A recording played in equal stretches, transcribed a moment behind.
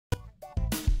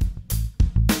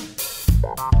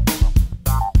Hey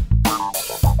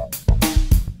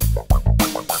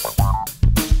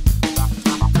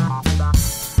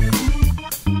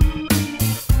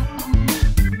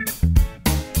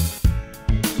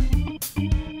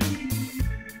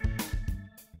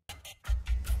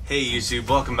YouTube,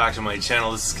 welcome back to my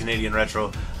channel. This is Canadian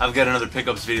Retro. I've got another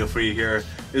pickups video for you here.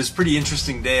 It was a pretty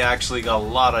interesting day actually, got a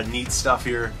lot of neat stuff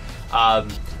here.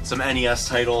 Some NES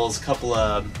titles, a couple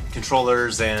of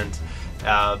controllers, and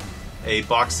a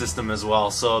box system as well.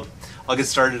 So I'll get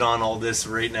started on all this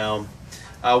right now.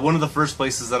 One of the first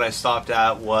places that I stopped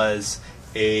at was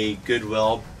a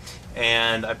Goodwill,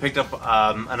 and I picked up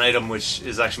an item which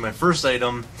is actually my first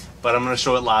item, but I'm going to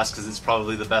show it last because it's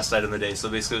probably the best item of the day. So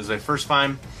basically it was my first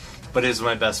find, but it is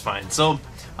my best find. So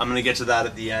I'm going to get to that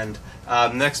at the end.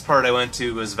 Next part I went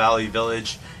to was Valley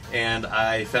Village, and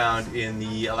I found in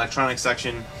the electronics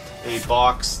section a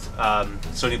boxed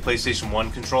Sony PlayStation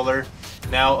 1 controller.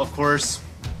 Now of course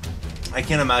I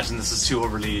can't imagine this is too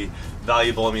overly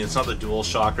valuable. I mean, it's not the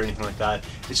DualShock or anything like that.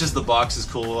 It's just the box is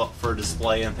cool for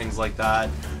display and things like that.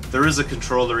 There is a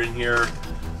controller in here,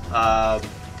 but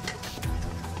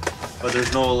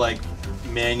there's no like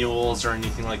manuals or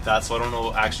anything like that, so I don't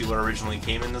know actually what originally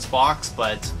came in this box.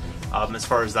 But as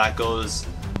far as that goes,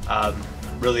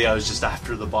 really I was just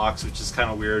after the box, which is kind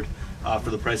of weird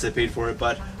for the price I paid for it.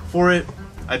 But for it,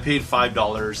 I paid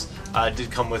 $5. It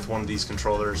did come with one of these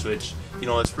controllers, which, you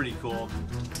know, it's pretty cool.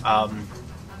 It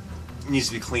needs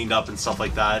to be cleaned up and stuff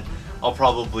like that. I'll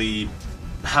probably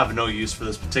have no use for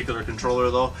this particular controller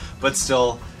though, but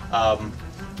still,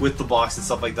 with the box and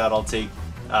stuff like that, I'll take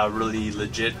really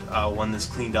legit one that's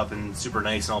cleaned up and super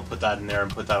nice, and I'll put that in there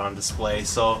and put that on display.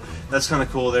 So that's kind of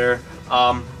cool there.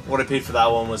 What I paid for that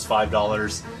one was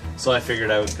 $5, so I figured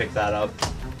I would pick that up.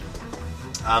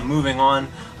 Moving on,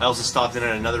 I also stopped in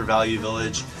at another Value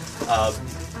Village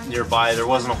nearby. There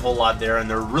wasn't a whole lot there, and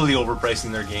they're really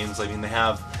overpricing their games. I mean, they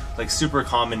have like super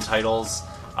common titles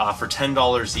for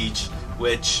 $10 each,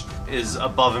 which is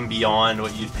above and beyond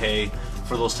what you'd pay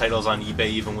for those titles on eBay,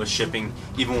 even with shipping.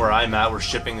 Even where I'm at, where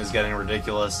shipping is getting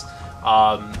ridiculous,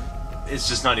 it's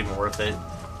just not even worth it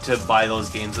to buy those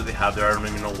games that they have there. I don't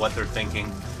even know what they're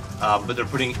thinking, but they're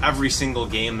putting every single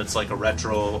game that's like a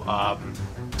retro,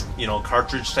 you know,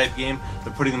 cartridge type game,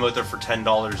 they're putting them out there for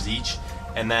 $10 each.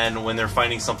 And then when they're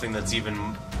finding something that's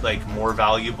even like more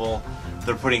valuable,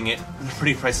 they're putting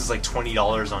prices like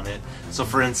 $20 on it. So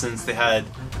for instance, they had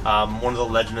one of the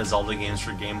Legend of Zelda games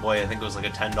for Game Boy. I think it was like a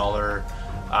 $10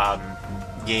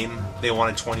 game. They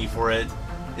wanted $20 for it.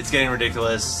 It's getting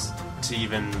ridiculous to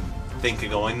even think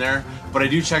of going there. But I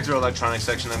do check their electronics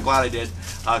section. I'm glad I did,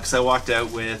 because I walked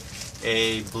out with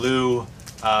a blue,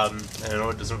 and I know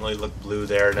it doesn't really look blue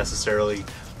there necessarily,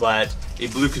 but a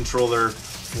blue controller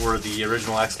for the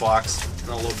original Xbox.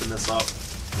 And I'll open this up.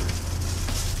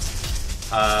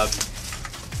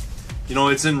 You know,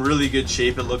 it's in really good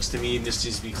shape, it looks to me. It just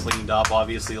needs to be cleaned up,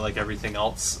 obviously, like everything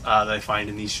else that I find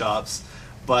in these shops.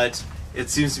 But it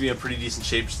seems to be in pretty decent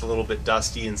shape, just a little bit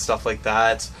dusty and stuff like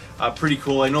that. Pretty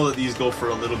cool. I know that these go for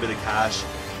a little bit of cash,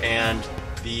 and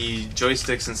the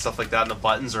joysticks and stuff like that and the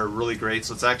buttons are really great,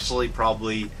 so it's actually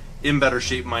probably in better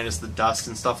shape minus the dust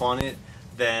and stuff on it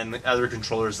than other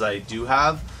controllers that I do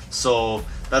have. So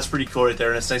that's pretty cool right there,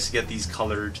 and it's nice to get these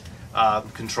colored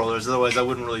controllers. Otherwise I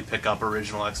wouldn't really pick up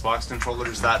original Xbox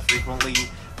controllers that frequently,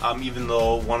 even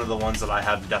though one of the ones that I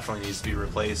have definitely needs to be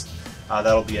replaced.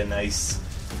 That'll be a nice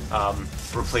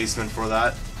replacement for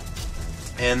that.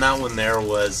 And that one there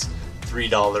was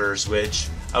 $3, which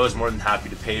I was more than happy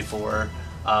to pay for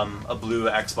a blue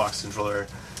Xbox controller.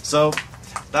 So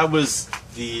that was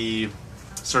the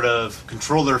sort of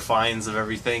controller finds of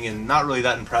everything, and not really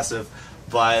that impressive.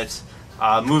 But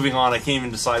moving on, I can't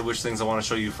even decide which things I want to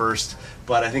show you first,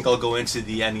 but I think I'll go into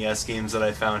the NES games that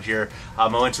I found here. I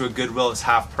went to a Goodwill. It's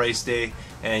half price day,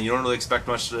 and you don't really expect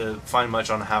much to find much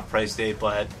on a half price day,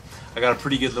 but I got a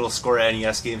pretty good little score of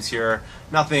NES games here.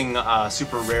 Nothing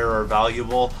super rare or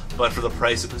valuable, but for the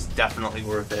price it was definitely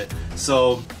worth it.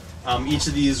 So each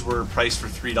of these were priced for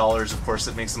 $3. Of course,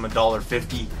 it makes them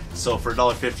 $1.50. So for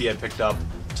 $1.50 I picked up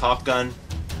Top Gun,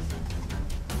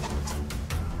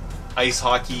 Ice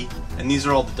Hockey, and these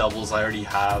are all the doubles I already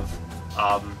have.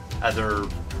 Other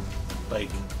like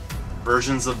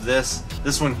versions of this.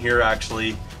 This one here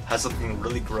actually has something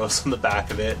really gross on the back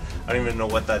of it. I don't even know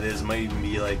what that is. It might even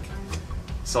be like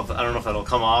something, I don't know if that'll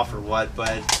come off or what,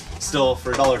 but still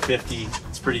for $1.50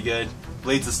 it's pretty good.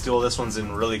 Blades of Steel, this one's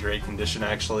in really great condition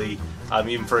actually.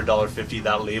 Even for $1.50,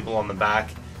 that label on the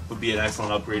back would be an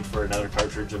excellent upgrade for another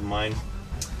cartridge of mine.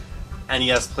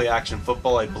 NES Play Action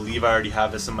Football, I believe I already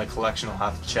have this in my collection, I'll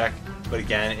have to check, but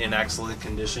again, in excellent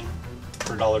condition.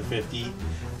 for $1.50.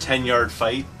 10-yard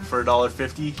fight for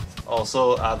 $1.50.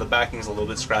 Also, the backing's a little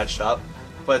bit scratched up,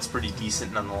 but it's pretty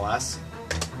decent nonetheless.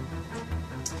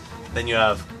 Then you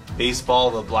have baseball,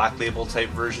 the black label type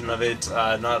version of it.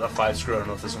 Not a 5-screw. I don't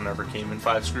know if this one ever came in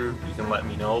 5-screw. You can let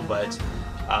me know, but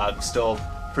still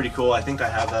pretty cool. I think I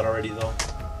have that already though.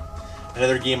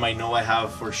 Another game I know I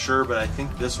have for sure, but I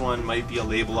think this one might be a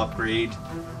label upgrade.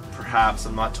 Perhaps,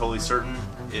 I'm not totally certain,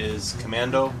 is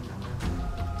Commando.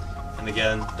 And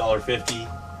again,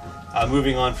 $1.50.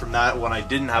 Moving on from that, one I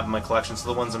didn't have in my collection,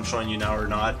 so the ones I'm showing you now are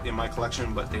not in my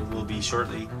collection, but they will be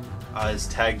shortly, is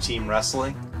Tag Team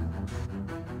Wrestling.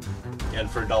 And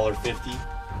for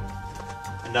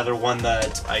 $1.50. Another one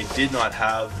that I did not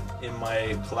have in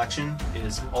my collection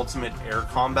is Ultimate Air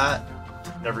Combat.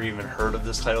 Never even heard of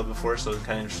this title before, so it's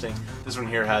kind of interesting. This one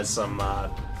here has some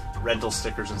rental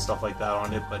stickers and stuff like that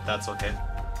on it, but that's okay.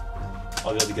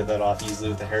 I'll be able to get that off easily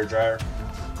with the hairdryer.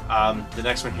 The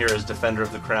next one here is Defender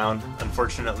of the Crown.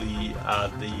 Unfortunately,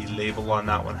 the label on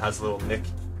that one has a little nick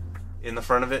in the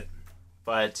front of it,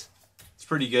 but it's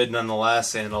pretty good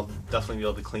nonetheless, and I'll definitely be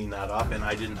able to clean that up, and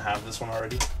I didn't have this one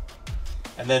already.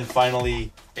 And then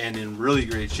finally, and in really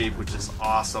great shape, which is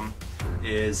awesome,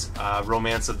 is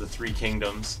Romance of the Three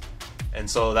Kingdoms. And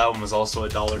so that one was also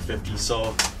 $1.50.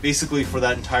 So basically for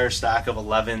that entire stack of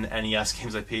 11 NES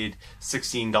games, I paid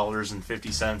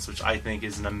 $16.50, which I think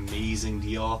is an amazing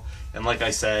deal. And like I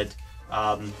said,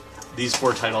 these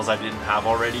 4 titles I didn't have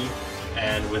already,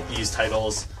 and with these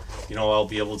titles, you know, I'll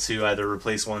be able to either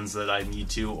replace ones that I need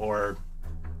to or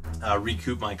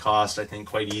recoup my cost, I think,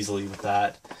 quite easily with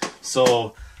that.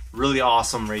 So really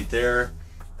awesome right there.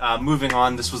 Moving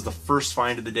on, this was the first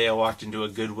find of the day. I walked into a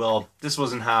Goodwill. This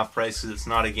wasn't half price because it's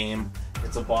not a game.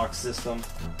 It's a box system,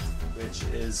 which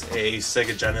is a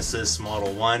Sega Genesis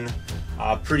Model 1.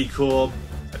 Pretty cool.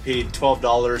 I paid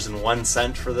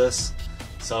 $12.01 for this,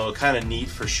 so kind of neat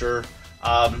for sure.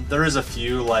 There is a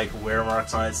few like wear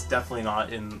marks on it. It's definitely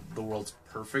not in the world's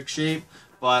perfect shape,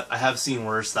 but I have seen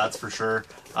worse, that's for sure.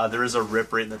 There is a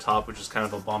rip right in the top, which is kind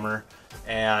of a bummer.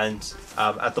 And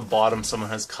at the bottom, someone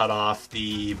has cut off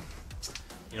the,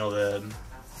 you know,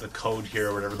 the code here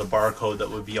or whatever, the barcode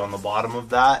that would be on the bottom of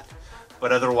that.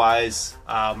 But otherwise,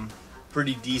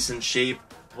 pretty decent shape.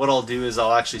 What I'll do is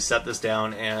I'll actually set this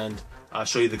down and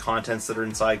show you the contents that are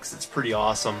inside, because it's pretty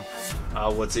awesome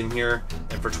what's in here.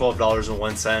 And for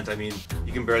 $12.01, I mean,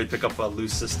 you can barely pick up a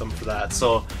loose system for that.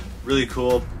 So really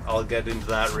cool. I'll get into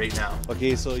that right now.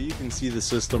 Okay, so you can see the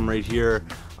system right here.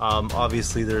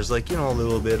 Obviously there's, like, you know, a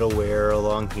little bit of wear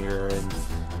along here and,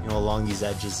 you know, along these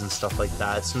edges and stuff like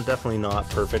that. So definitely not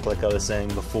perfect, like I was saying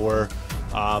before.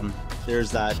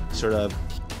 There's that sort of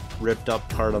ripped up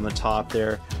part on the top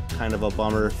there, kind of a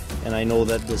bummer. And I know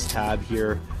that this tab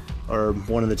here, or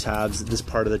one of the tabs, this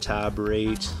part of the tab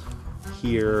right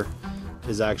here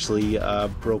is actually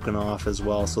broken off as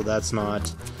well, so that's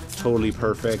not totally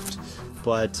perfect,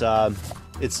 but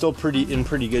it's still in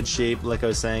pretty good shape. Like I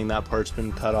was saying, that part's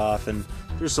been cut off, and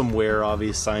there's some wear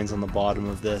obvious signs on the bottom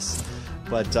of this.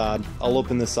 But I'll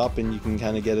open this up and you can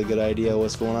kind of get a good idea of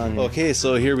what's going on here. Okay,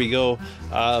 so here we go.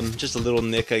 Just a little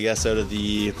nick, I guess, out of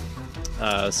the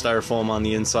styrofoam on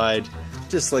the inside.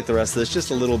 Just like the rest of this,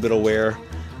 just a little bit of wear,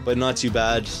 but not too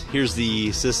bad. Here's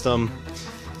the system,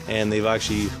 and they've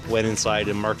actually went inside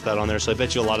and marked that on there. So I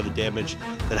bet you a lot of the damage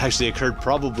that actually occurred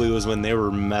probably was when they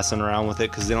were messing around with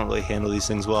it, because they don't really handle these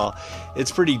things well.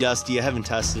 It's pretty dusty. I haven't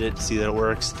tested it to see that it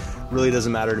works. Really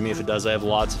doesn't matter to me if it does. I have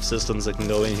lots of systems that can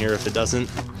go in here if it doesn't.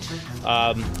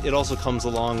 It also comes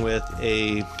along with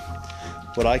a,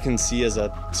 what I can see as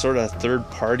a sort of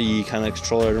third-party kind of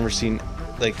controller. I've never seen,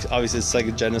 like, obviously it's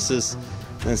Sega Genesis,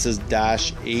 and it says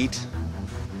 -8.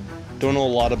 Don't know a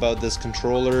lot about this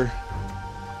controller.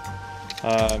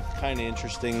 Kind of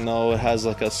interesting though. It has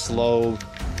like a slow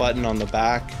button on the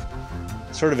back.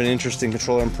 Sort of an interesting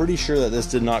controller. I'm pretty sure that this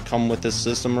did not come with this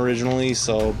system originally,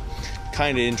 so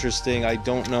kind of interesting. I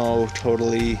don't know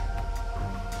totally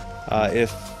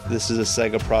if this is a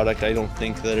Sega product. I don't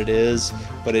think that it is,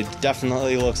 but it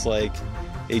definitely looks like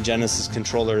a Genesis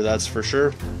controller, that's for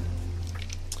sure.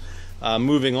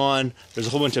 Moving on, there's a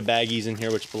whole bunch of baggies in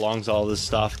here which belongs to all this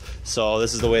stuff. So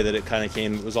this is the way that it kind of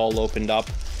came. It was all opened up.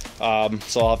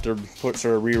 So I'll have to sort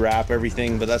of rewrap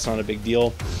everything, but that's not a big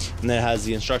deal. And then it has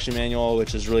the instruction manual,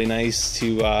 which is really nice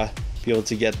to be able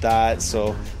to get that.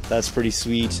 So that's pretty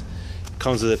sweet.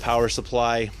 Comes with a power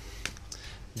supply.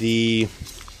 The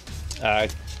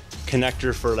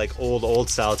connector for like old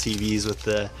style TVs with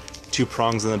the 2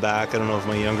 prongs in the back. I don't know if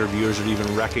my younger viewers would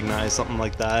even recognize something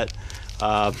like that.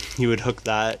 You would hook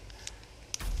that,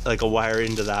 like a wire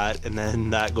into that, and then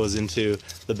that goes into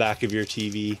the back of your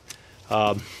TV.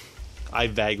 I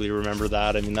vaguely remember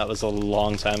that. I mean, that was a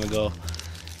long time ago.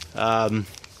 And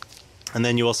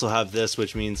then you also have this,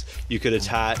 which means you could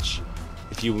attach,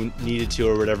 if you needed to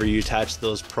or whatever, you attach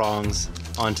those prongs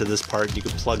onto this part. You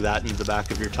could plug that into the back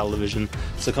of your television.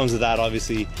 So it comes with that.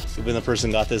 Obviously, when the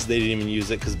person got this, they didn't even use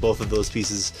it because both of those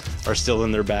pieces are still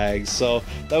in their bags. So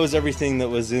that was everything that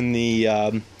was in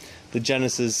the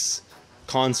Genesis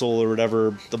console or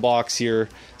whatever, the box here.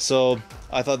 So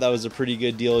I thought that was a pretty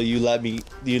good deal. You let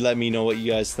me know what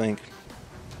you guys think.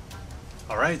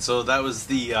 Alright, so that was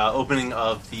the opening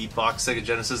of the box Sega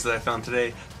Genesis that I found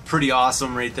today. Pretty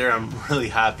awesome right there. I'm really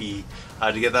happy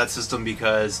to get that system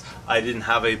because I didn't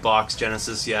have a box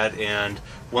Genesis yet, and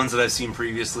ones that I've seen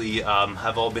previously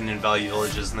have all been in Value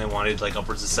Villages, and they wanted like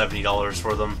upwards of $70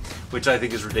 for them, which I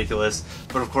think is ridiculous.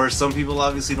 But of course, some people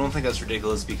obviously don't think that's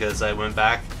ridiculous because I went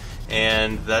back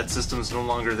and that system is no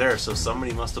longer there, so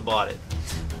somebody must have bought it.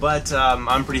 But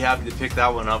I'm pretty happy to pick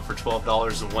that one up for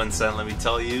 $12.01, let me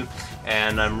tell you,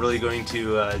 and I'm really going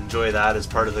to enjoy that as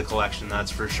part of the collection, that's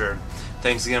for sure.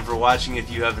 Thanks again for watching.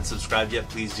 If you haven't subscribed yet,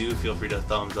 please do. Feel free to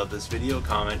thumbs up this video,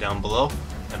 comment down below,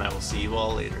 and I will see you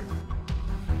all later.